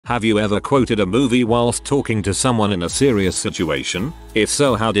Have you ever quoted a movie whilst talking to someone in a serious situation? If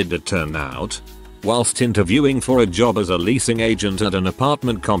so, how did it turn out? Whilst interviewing for a job as a leasing agent at an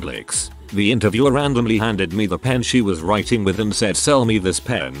apartment complex, the interviewer randomly handed me the pen she was writing with and said, "Sell me this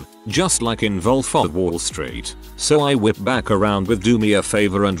pen," just like in Wolf of Wall Street. So I whipped back around with, "Do me a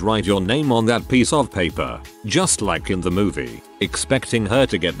favor and write your name on that piece of paper," just like in the movie, expecting her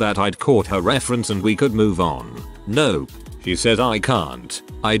to get that I'd caught her reference and we could move on. Nope. She said, "I can't.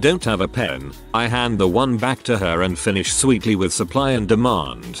 I don't have a pen." I hand the one back to her and finish sweetly with supply and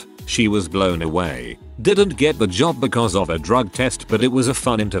demand. She was blown away. Didn't get the job because of a drug test, but it was a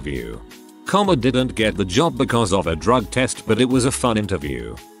fun interview. Didn't get the job because of a drug test, but it was a fun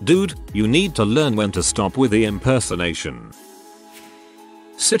interview. Dude, you need to learn when to stop with the impersonation.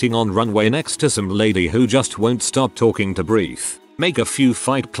 Sitting on runway next to some lady who just won't stop talking to breathe. Make a few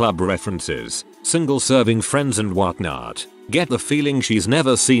Fight Club references, single serving friends and whatnot. Get the feeling she's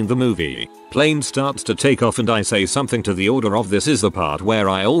never seen the movie. Plane starts to take off and I say something to the order of, "This is the part where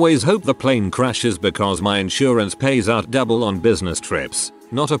I always hope the plane crashes because my insurance pays out double on business trips."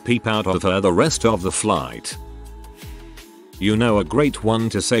 Not a peep out of her the rest of the flight. You know a great one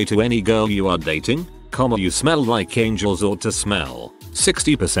to say to any girl you are dating? "You smell like angels ought to smell."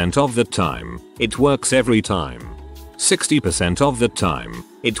 60% of the time, it works every time. 60% of the time,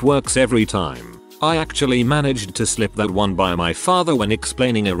 it works every time. I actually managed to slip that one by my father when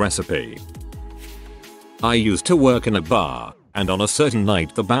explaining a recipe. I used to work in a bar, and on a certain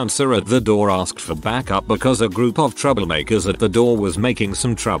night the bouncer at the door asked for backup because a group of troublemakers at the door was making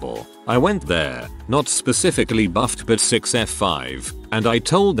some trouble. I went there, not specifically buffed but 6F5, and I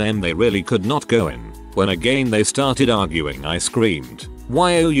told them they really could not go in. When again they started arguing, I screamed,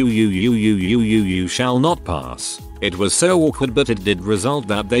 "Why you shall not pass." It was so awkward, but it did result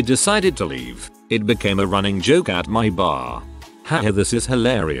that they decided to leave. It became a running joke at my bar. Haha, this is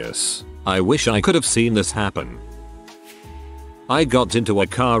hilarious. I wish I could have seen this happen. I got into a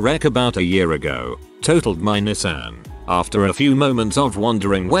car wreck about a year ago, totaled my Nissan. After a few moments of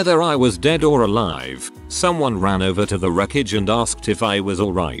wondering whether I was dead or alive, someone ran over to the wreckage and asked if I was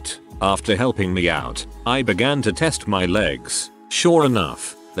alright. After helping me out, I began to test my legs. Sure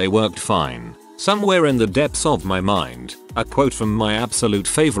enough, they worked fine. Somewhere in the depths of my mind, a quote from my absolute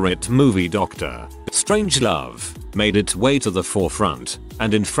favorite movie, Dr. Strangelove, made its way to the forefront,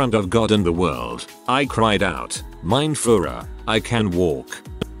 and in front of God and the world, I cried out, "Mein Führer, I can walk."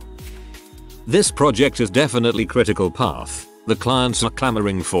 This project is definitely critical path. The clients are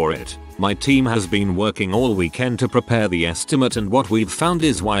clamoring for it. My team has been working all weekend to prepare the estimate, and what we've found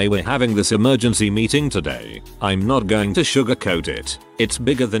is why we're having this emergency meeting today. I'm not going to sugarcoat it. It's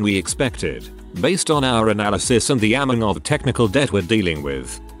bigger than we expected. Based on our analysis and the amount of technical debt we're dealing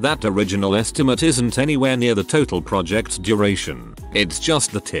with, that original estimate isn't anywhere near the total project's duration. It's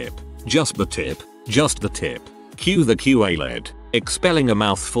just the tip. Just the tip. Just the tip. Cue the QA lead, expelling a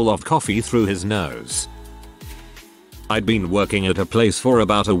mouthful of coffee through his nose. I'd been working at a place for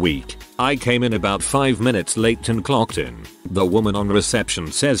about a week. I came in about 5 minutes late and clocked in. The woman on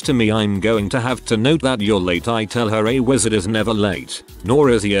reception says to me, "I'm going to have to note that you're late." I tell her a wizard is never late, nor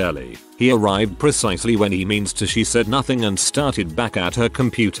is he early. He arrived precisely when he means to. She said nothing and started back at her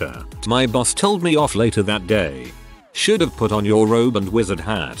computer. My boss told me off later that day. Should have put on your robe and wizard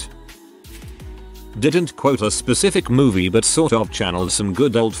hat. Didn't quote a specific movie but sort of channeled some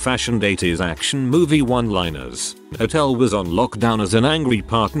good old-fashioned 80s action movie one-liners. Hotel was on lockdown as an angry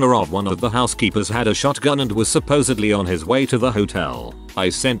partner of one of the housekeepers had a shotgun and was supposedly on his way to the hotel. I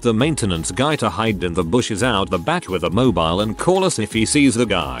sent the maintenance guy to hide in the bushes out the back with a mobile and call us if he sees the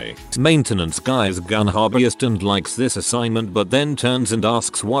guy. Maintenance guy's gun hobbyist and likes this assignment, but then turns and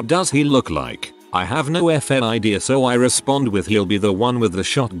asks, "What does he look like?" I have no effing idea, so I respond with, "He'll be the one with the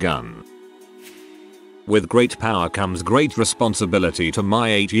shotgun." With great power comes great responsibility. To my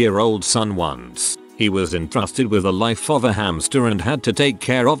 8-year-old son once, he was entrusted with the life of a hamster and had to take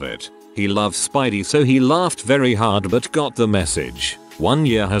care of it. He loves Spidey, so he laughed very hard but got the message. 1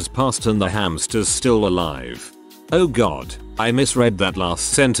 year has passed and the hamster's still alive. Oh god, I misread that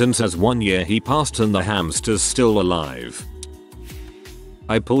last sentence as 1 year he passed and the hamster's still alive.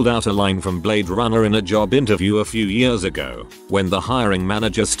 I pulled out a line from Blade Runner in a job interview a few years ago. When the hiring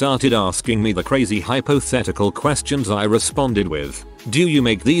manager started asking me the crazy hypothetical questions, I responded with, "Do you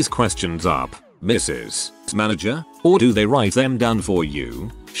make these questions up, Mrs. Manager, or do they write them down for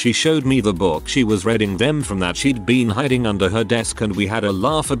you?" She showed me the book she was reading them from that she'd been hiding under her desk, and we had a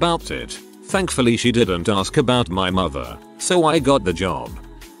laugh about it. Thankfully she didn't ask about my mother, so I got the job.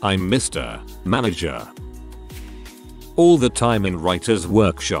 I'm Mr. Manager. All the time in writers'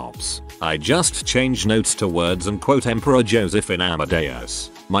 workshops, I just change notes to words and quote Emperor Joseph in Amadeus.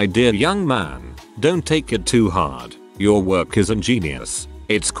 My dear young man, don't take it too hard. Your work is ingenious.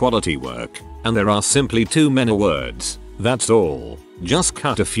 It's quality work, and there are simply too many words. That's all. Just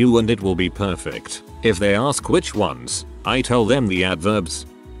cut a few and it will be perfect. If they ask which ones, I tell them the adverbs.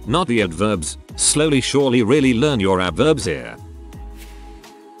 Not the adverbs. Slowly surely really learn your adverbs here.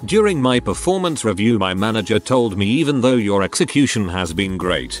 During my performance review, my manager told me even though your execution has been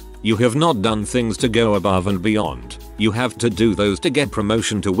great, you have not done things to go above and beyond. You have to do those to get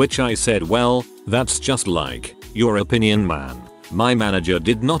promotion, to which I said, well, that's just like your opinion, man. My manager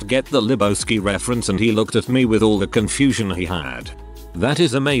did not get the Lebowski reference and he looked at me with all the confusion he had. That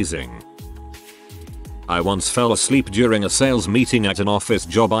is amazing. I once fell asleep during a sales meeting at an office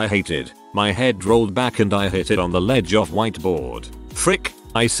job I hated. My head rolled back and I hit it on the ledge of whiteboard. Frick,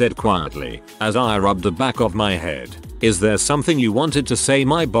 I said quietly, as I rubbed the back of my head. Is there something you wanted to say?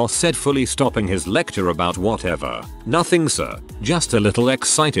 My boss said, fully stopping his lecture about whatever. Nothing, sir. Just a little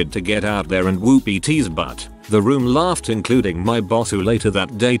excited to get out there and whoop ET's butt. The room laughed, including my boss, who later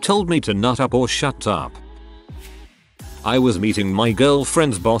that day told me to nut up or shut up. I was meeting my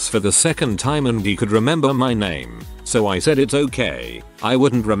girlfriend's boss for the second time and he could remember my name. So I said it's okay. I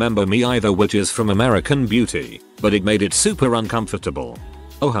wouldn't remember me either, which is from American Beauty. But it made it super uncomfortable.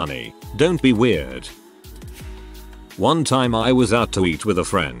 Oh honey, don't be weird. One time I was out to eat with a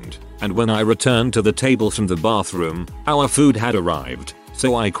friend, and when I returned to the table from the bathroom, our food had arrived.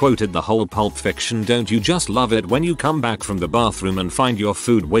 So I quoted the whole Pulp Fiction, "Don't you just love it when you come back from the bathroom and find your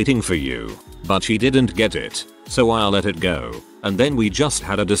food waiting for you?" But she didn't get it, so I let it go. And then we just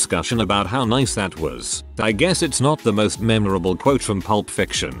had a discussion about how nice that was. I guess it's not the most memorable quote from Pulp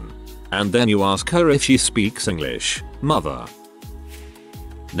Fiction. And then you ask her if she speaks English. Mother.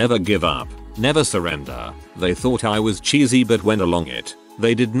 Never give up. Never surrender. They thought I was cheesy but went along it.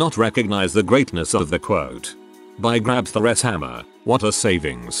 They did not recognize the greatness of the quote. By Grab Hammer. What a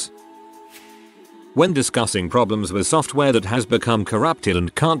savings. When discussing problems with software that has become corrupted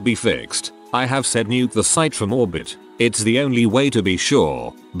and can't be fixed, I have said nuke the site from orbit. It's the only way to be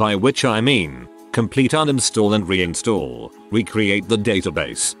sure, by which I mean complete uninstall and reinstall, recreate the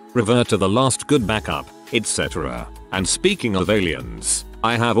database, revert to the last good backup, etc. And speaking of aliens,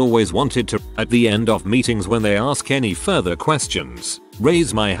 I have always wanted to, at the end of meetings when they ask any further questions,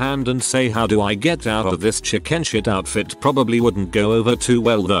 raise my hand and say, how do I get out of this chicken shit outfit? Probably wouldn't go over too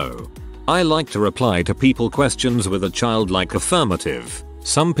well though. I like to reply to people questions with a childlike affirmative.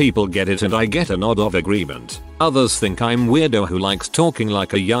 Some people get it and I get a nod of agreement. Others think I'm weirdo who likes talking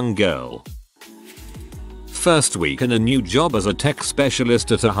like a young girl. First week in a new job as a tech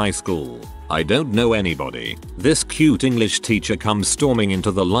specialist at a high school. I don't know anybody. This cute English teacher comes storming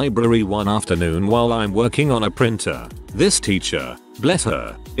into the library one afternoon while I'm working on a printer. This teacher, bless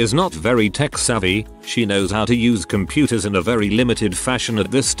her, is not very tech savvy. She knows how to use computers in a very limited fashion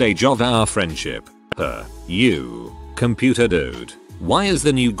at this stage of our friendship. You, computer dude. Why is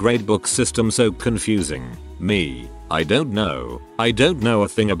the new gradebook system so confusing? Me, I don't know. I don't know a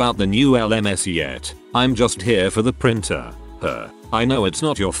thing about the new LMS yet. I'm just here for the printer. I know it's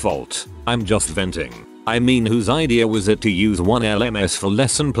not your fault. I'm just venting. I mean, whose idea was it to use one LMS for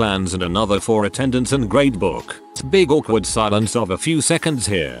lesson plans and another for attendance and gradebook? Big awkward silence of a few seconds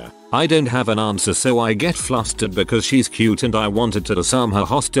here. I don't have an answer, so I get flustered because she's cute and I wanted to disarm her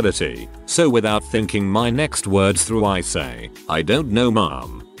hostility. So without thinking my next words through, I say, I don't know,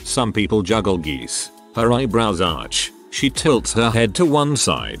 mom. Some people juggle geese. Her eyebrows arch. She tilts her head to one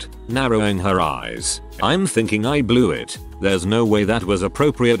side, narrowing her eyes. I'm thinking I blew it. There's no way that was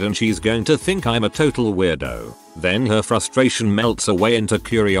appropriate and she's going to think I'm a total weirdo. Then her frustration melts away into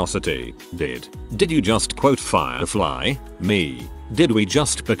curiosity. Did you just quote Firefly? Me. Did we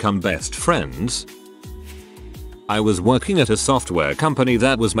just become best friends? I was working at a software company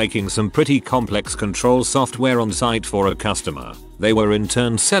that was making some pretty complex control software on site for a customer. They were in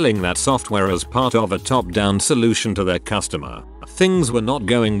turn selling that software as part of a top-down solution to their customer. Things were not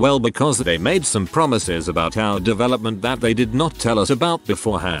going well because they made some promises about our development that they did not tell us about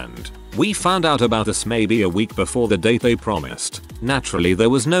beforehand. We found out about this maybe a week before the date they promised. Naturally, there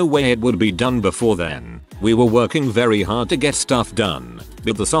was no way it would be done before then. We were working very hard to get stuff done,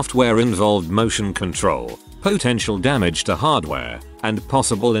 but the software involved motion control, potential damage to hardware, and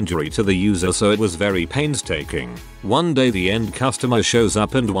possible injury to the user, so it was very painstaking. One day the end customer shows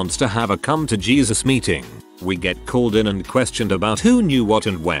up and wants to have a come to Jesus meeting. We get called in and questioned about who knew what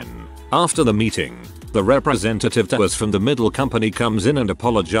and when. After the meeting, the representative to us from the middle company comes in and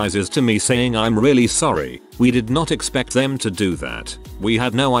apologizes to me, saying, I'm really sorry, we did not expect them to do that. We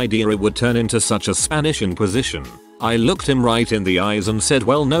had no idea it would turn into such a Spanish Inquisition. I looked him right in the eyes and said,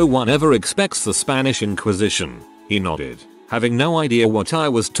 well, no one ever expects the Spanish Inquisition. He nodded. Having no idea what I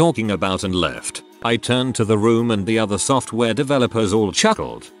was talking about and left. I turned to the room and the other software developers all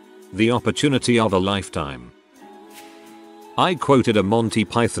chuckled. The opportunity of a lifetime. I quoted a Monty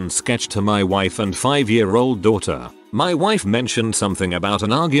Python sketch to my wife and 5-year-old daughter. My wife mentioned something about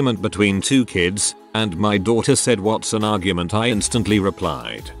an argument between two kids, and my daughter said, "What's an argument?" I instantly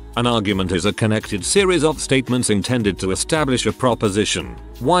replied, "An argument is a connected series of statements intended to establish a proposition."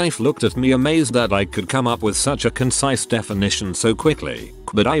 Wife looked at me amazed that I could come up with such a concise definition so quickly,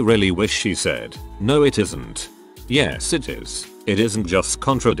 but I really wish she said, "No, it isn't." Yes, it is. It isn't just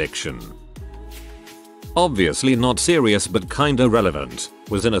contradiction. Obviously not serious but kinda relevant.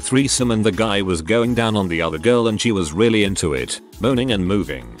 Was in a threesome and the guy was going down on the other girl and she was really into it, moaning and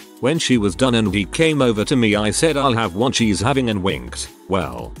moving. When she was done and he came over to me, I said, "I'll have what she's having," and winked.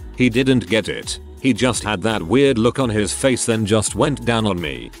 Well, he didn't get it. He just had that weird look on his face, then just went down on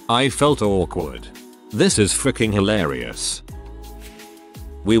me. I felt awkward. This is freaking hilarious.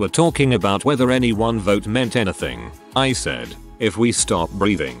 We were talking about whether any one vote meant anything. I said, "If we stop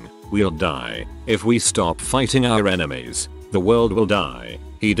breathing, we'll die. If we stop fighting our enemies, the world will die."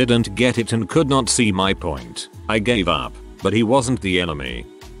 He didn't get it and could not see my point. I gave up, but he wasn't the enemy.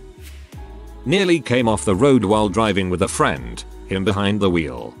 Nearly came off the road while driving with a friend, him behind the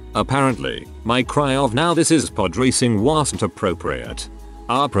wheel. Apparently, my cry of "now this is pod racing" wasn't appropriate.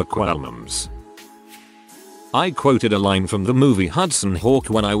 Apraqualmums. I quoted a line from the movie Hudson Hawk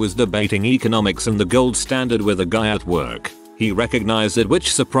when I was debating economics and the gold standard with a guy at work. He recognized it,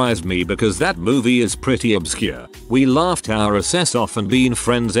 which surprised me because that movie is pretty obscure. We laughed our asses off and been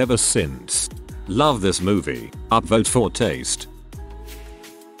friends ever since. Love this movie. Upvote for taste.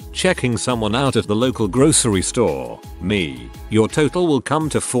 Checking someone out at the local grocery store. Me. Your total will come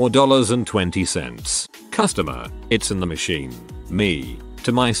to $4.20. Customer. It's in the machine. Me.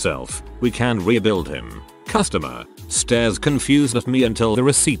 To myself. We can rebuild him. Customer. Stares confused at me until the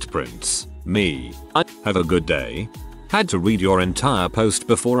receipt prints. Me. Have a good day. Had to read your entire post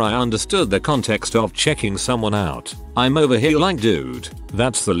before I understood the context of checking someone out. I'm over here like, dude,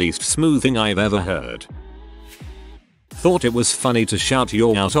 that's the least smooth thing I've ever heard. Thought it was funny to shout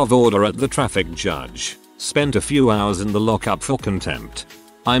 "you're out of order" at the traffic judge. Spent a few hours in the lockup for contempt.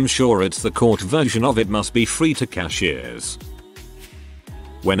 I'm sure it's the court version of "it must be free to cashiers."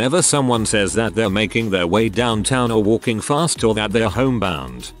 Whenever someone says that they're making their way downtown or walking fast or that they're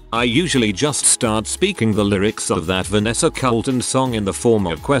homebound, I usually just start speaking the lyrics of that Vanessa Carlton song in the form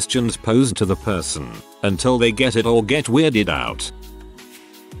of questions posed to the person, until they get it or get weirded out.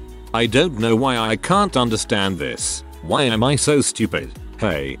 I don't know why I can't understand this. Why am I so stupid?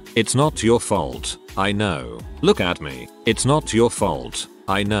 Hey, it's not your fault. I know. Look at me. It's not your fault.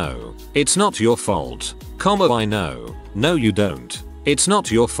 I know. It's not your fault. Comma, I know. No, you don't. It's not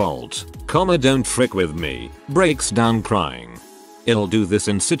your fault. Comma, don't frick with me. Breaks down crying. It'll do this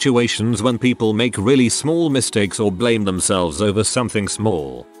in situations when people make really small mistakes or blame themselves over something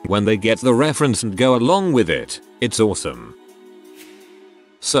small. When they get the reference and go along with it, it's awesome.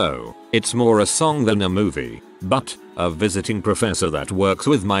 So, it's more a song than a movie, but a visiting professor that works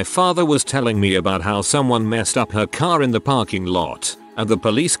with my father was telling me about how someone messed up her car in the parking lot, and the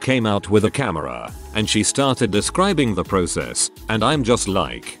police came out with a camera, and she started describing the process, and I'm just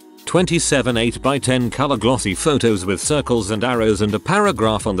like, 27 8x10 color glossy photos with circles and arrows and a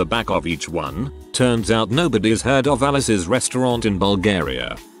paragraph on the back of each one. Turns out nobody's heard of Alice's restaurant in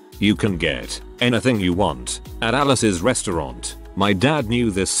Bulgaria. You can get anything you want at Alice's restaurant. My dad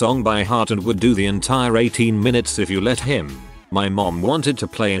knew this song by heart and would do the entire 18 minutes if you let him. My mom wanted to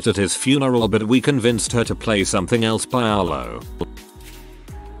play it at his funeral, but we convinced her to play something else by Arlo.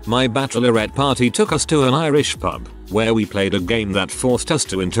 My bachelorette party took us to an Irish pub, where we played a game that forced us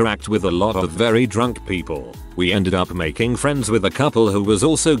to interact with a lot of very drunk people. We ended up making friends with a couple who was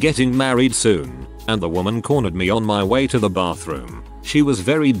also getting married soon, and the woman cornered me on my way to the bathroom. She was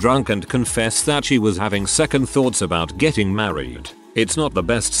very drunk and confessed that she was having second thoughts about getting married. It's not the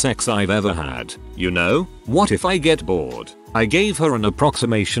best sex I've ever had, you know? What if I get bored? I gave her an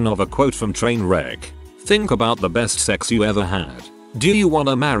approximation of a quote from Trainwreck. Think about the best sex you ever had. Do you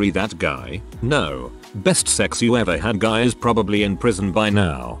wanna marry that guy? No. Best sex you ever had guy is probably in prison by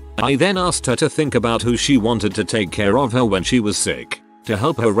now. I then asked her to think about who she wanted to take care of her when she was sick, to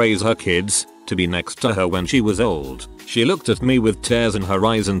help her raise her kids, to be next to her when she was old. She looked at me with tears in her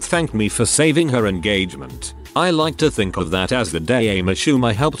eyes and thanked me for saving her engagement. I like to think of that as the day Amy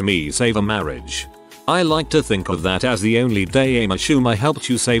Schumer helped me save a marriage. I like to think of that as the only day Amy Schumer helped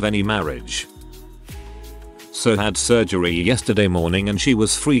you save any marriage. So had surgery yesterday morning and she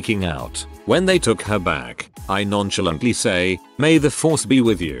was freaking out. When they took her back, I nonchalantly say, "May the force be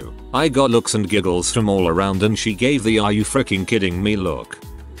with you." I got looks and giggles from all around and she gave the "are you freaking kidding me" look.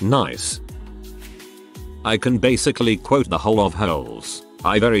 Nice. I can basically quote the whole of Holes.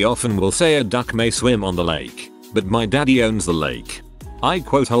 I very often will say a duck may swim on the lake, but my daddy owns the lake. I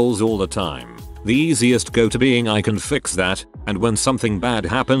quote Holes all the time. The easiest go to being I can fix that, and when something bad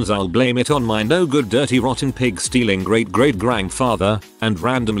happens I'll blame it on my no good dirty rotten pig stealing great grandfather, and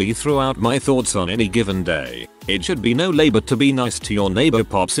randomly throw out my thoughts on any given day. It should be no labor to be nice to your neighbor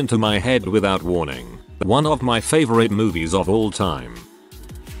pops into my head without warning. One of my favorite movies of all time.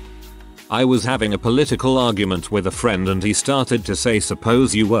 I was having a political argument with a friend and he started to say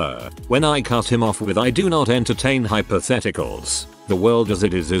 "suppose you were," when I cut him off with "I do not entertain hypotheticals. The world as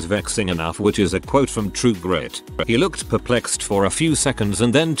it is vexing enough," which is a quote from True Grit. He looked perplexed for a few seconds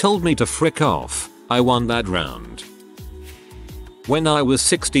and then told me to frick off. I won that round. When I was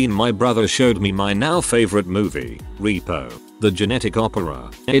 16 my brother showed me my now favorite movie, Repo, the genetic opera.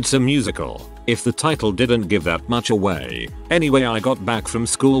 It's a musical, if the title didn't give that much away. Anyway, I got back from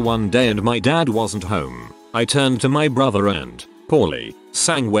school one day and my dad wasn't home. I turned to my brother and, Paulie,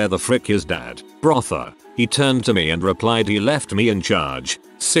 sang "Where the frick is dad, brother?" He turned to me and replied he left me in charge.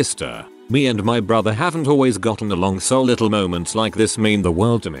 Sister, me and my brother haven't always gotten along, so little moments like this mean the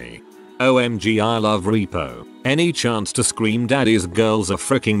world to me. OMG, I love Repo. Any chance to scream "Daddy's girl's a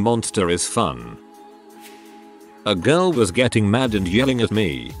freaking monster" is fun. A girl was getting mad and yelling at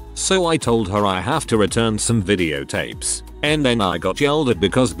me, so I told her I have to return some videotapes. And then I got yelled at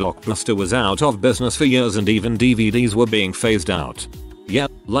because Blockbuster was out of business for years and even DVDs were being phased out.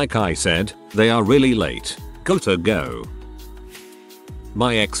 Yep, like I said, they are really late. Gotta go.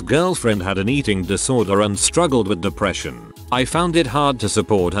 My ex-girlfriend had an eating disorder and struggled with depression. I found it hard to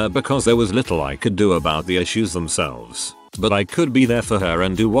support her because there was little I could do about the issues themselves. But I could be there for her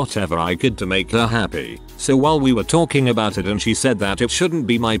and do whatever I could to make her happy. So while we were talking about it and she said that it shouldn't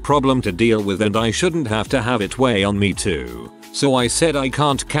be my problem to deal with and I shouldn't have to have it weigh on me too. So I said I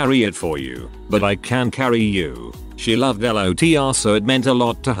can't carry it for you, but I can carry you. She loved LOTR, so it meant a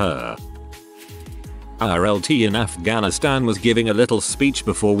lot to her. Our LT in Afghanistan was giving a little speech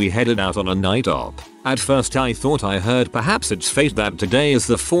before we headed out on a night op. At first I thought I heard perhaps it's fate that today is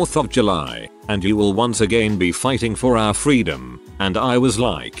the 4th of July, and you will once again be fighting for our freedom, and I was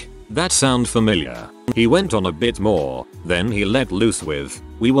like, that sounds familiar. He went on a bit more, then he let loose with,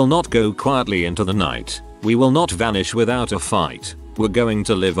 "We will not go quietly into the night. We will not vanish without a fight. We're going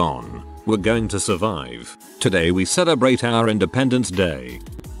to live on. We're going to survive. Today we celebrate our Independence Day."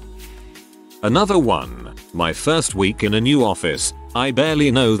 Another one. My first week in a new office, I barely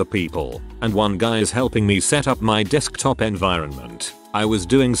know the people, and one guy is helping me set up my desktop environment. I was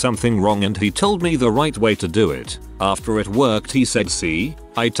doing something wrong and he told me the right way to do it. After it worked he said, "See,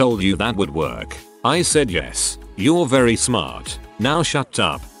 I told you that would work." I said, "Yes, you're very smart. Now shut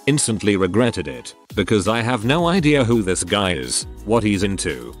up." Instantly regretted it, because I have no idea who this guy is, what he's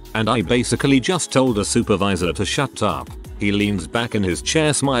into, and I basically just told a supervisor to shut up. He leans back in his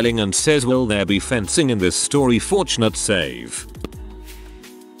chair smiling and says, "Will there be fencing in this story? Fortunate save."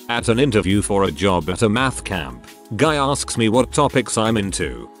 At an interview for a job at a math camp, guy asks me what topics I'm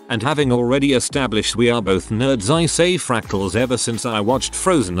into, and having already established we are both nerds I say fractals ever since I watched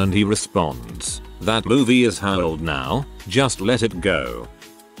Frozen and he responds, "That movie is how old now? Just let it go."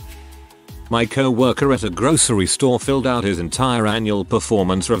 My co-worker at a grocery store filled out his entire annual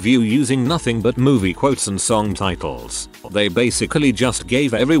performance review using nothing but movie quotes and song titles. They basically just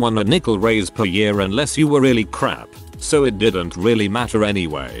gave everyone a nickel raise per year unless you were really crap, so it didn't really matter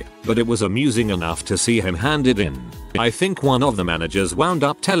anyway, but it was amusing enough to see him hand it in. I think one of the managers wound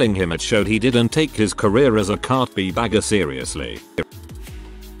up telling him it showed he didn't take his career as a cartby bagger seriously.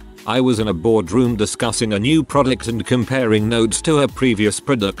 I was in a boardroom discussing a new product and comparing notes to a previous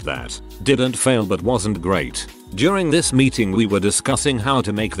product that didn't fail but wasn't great. During this meeting we were discussing how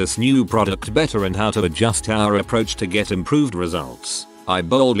to make this new product better and how to adjust our approach to get improved results. I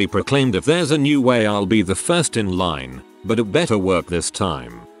boldly proclaimed, "If there's a new way I'll be the first in line, but it better work this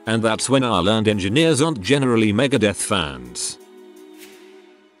time." And that's when I learned engineers aren't generally Megadeth fans.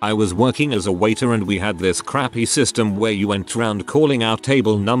 I was working as a waiter and we had this crappy system where you went around calling out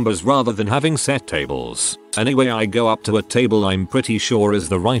table numbers rather than having set tables. Anyway, I go up to a table I'm pretty sure is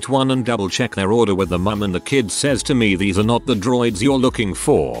the right one and double check their order with the mum, and the kid says to me, "These are not the droids you're looking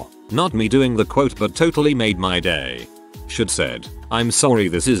for." Not me doing the quote, but totally made my day. Should said, "I'm sorry,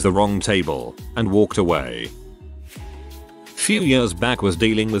 this is the wrong table," and walked away. Few years back was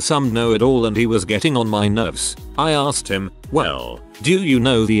dealing with some know-it-all and he was getting on my nerves. I asked him, "Well, do you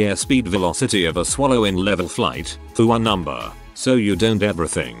know the airspeed velocity of a swallow in level flight?" "Through a number," So you don't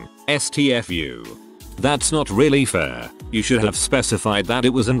everything. STFU. That's not really fair. You should have specified that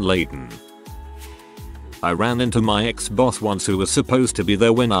it wasn't Leighton. I ran into my ex-boss once who was supposed to be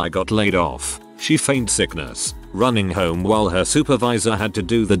there when I got laid off. She feigned sickness, running home while her supervisor had to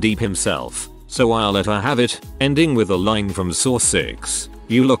do the deep himself. So I let her have it, ending with a line from Source 6.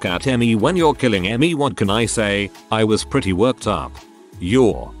 You look at Emmy when you're killing Emmy. What can I say? I was pretty worked up.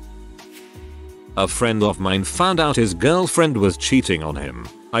 A friend of mine found out his girlfriend was cheating on him.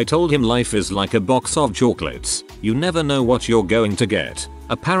 I told him life is like a box of chocolates. You never know what you're going to get.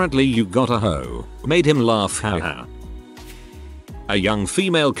 Apparently you got a hoe. Made him laugh, haha. A young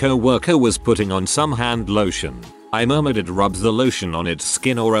female co-worker was putting on some hand lotion. I murmured it rubs the lotion on its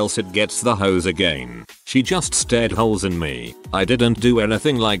skin or else it gets the hose again. She just stared holes in me. I didn't do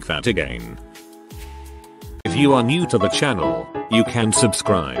anything like that again. If you are new to the channel, you can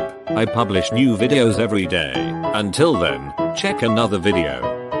subscribe. I publish new videos every day. Until then, check another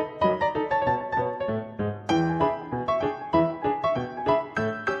video.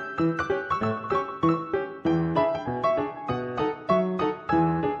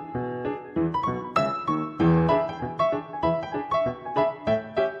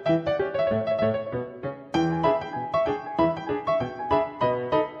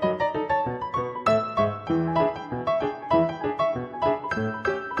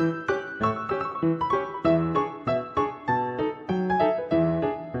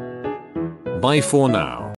 Bye for now.